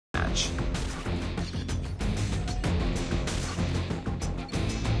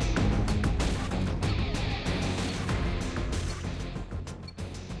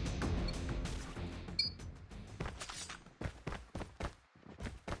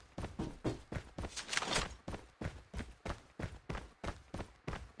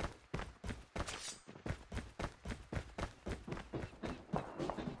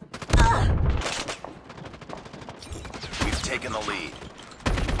taken the lead.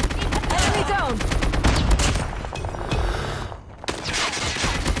 Enemy down!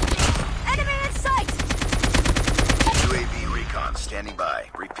 Enemy in sight! UAV recon standing by.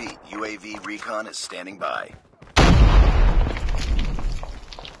 Repeat, UAV recon is standing by.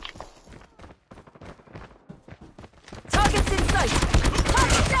 Targets in sight!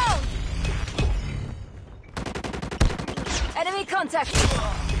 Target down! Enemy contact!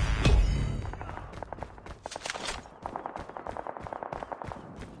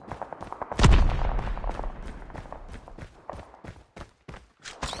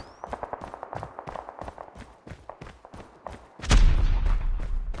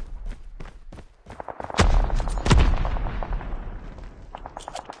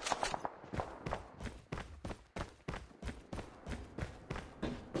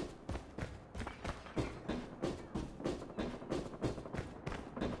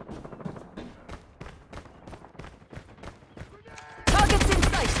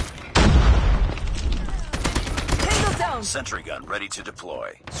 Sentry gun ready to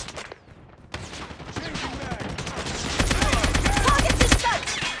deploy. Targets in sight!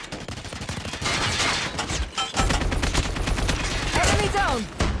 Enemy down!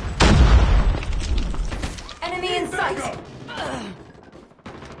 Enemy in sight!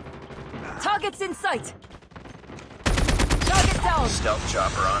 Targets in sight! Target down! Stealth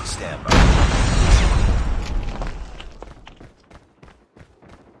chopper on standby.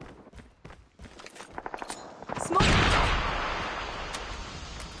 Smoke!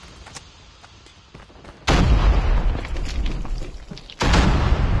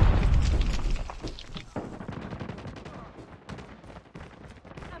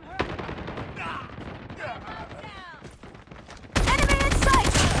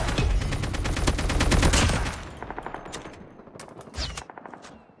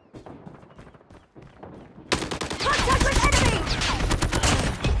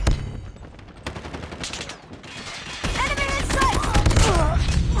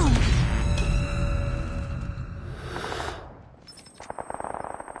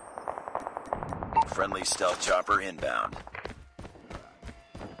 Friendly stealth chopper inbound.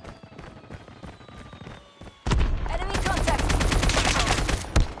 Enemy contact!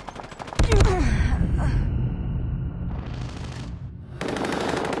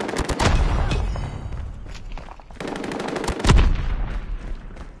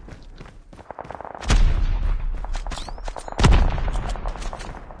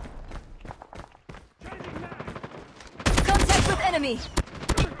 Contact with enemy!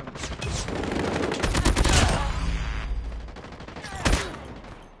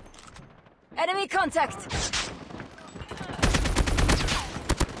 Enemy contact!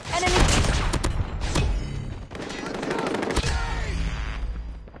 Enemy!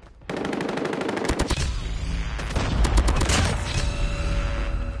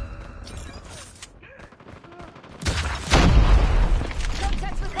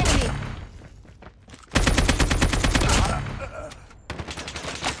 Contact with enemy!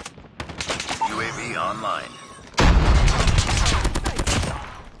 UAV online.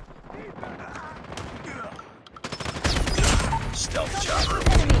 Stealth chopper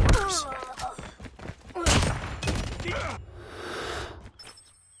orders.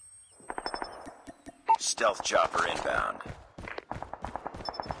 Stealth chopper inbound.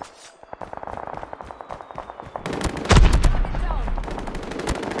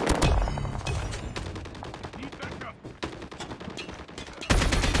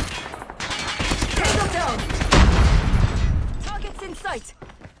 Tango down! Targets in sight!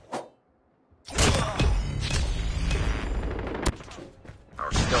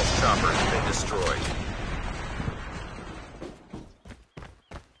 Our stealth chopper has been destroyed.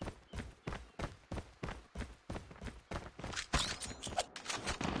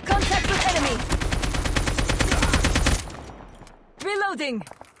 Contact with enemy! Reloading!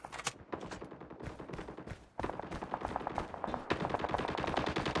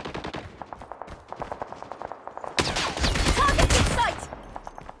 Target in sight!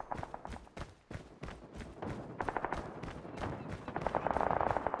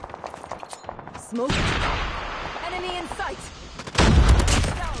 Smoke! Enemy in sight!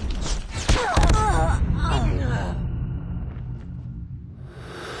 Down!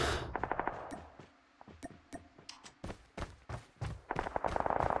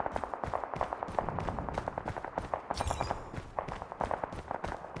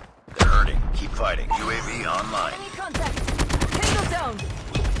 They're hurting. Keep fighting. UAV online. Enemy contact! Tango down!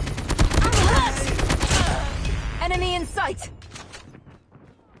 Enemy in sight!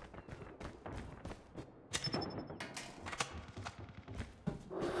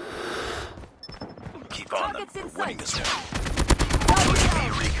 Keep on them. Targets in We're winning sight. this one.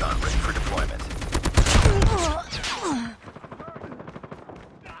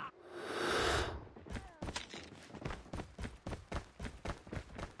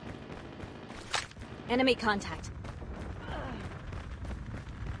 Enemy contact.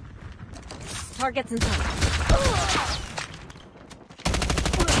 Targets in sight.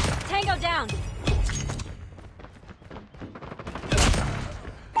 Tango down.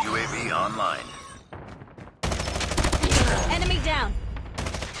 UAV online. Enemy down.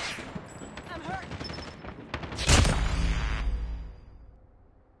 I'm hurt.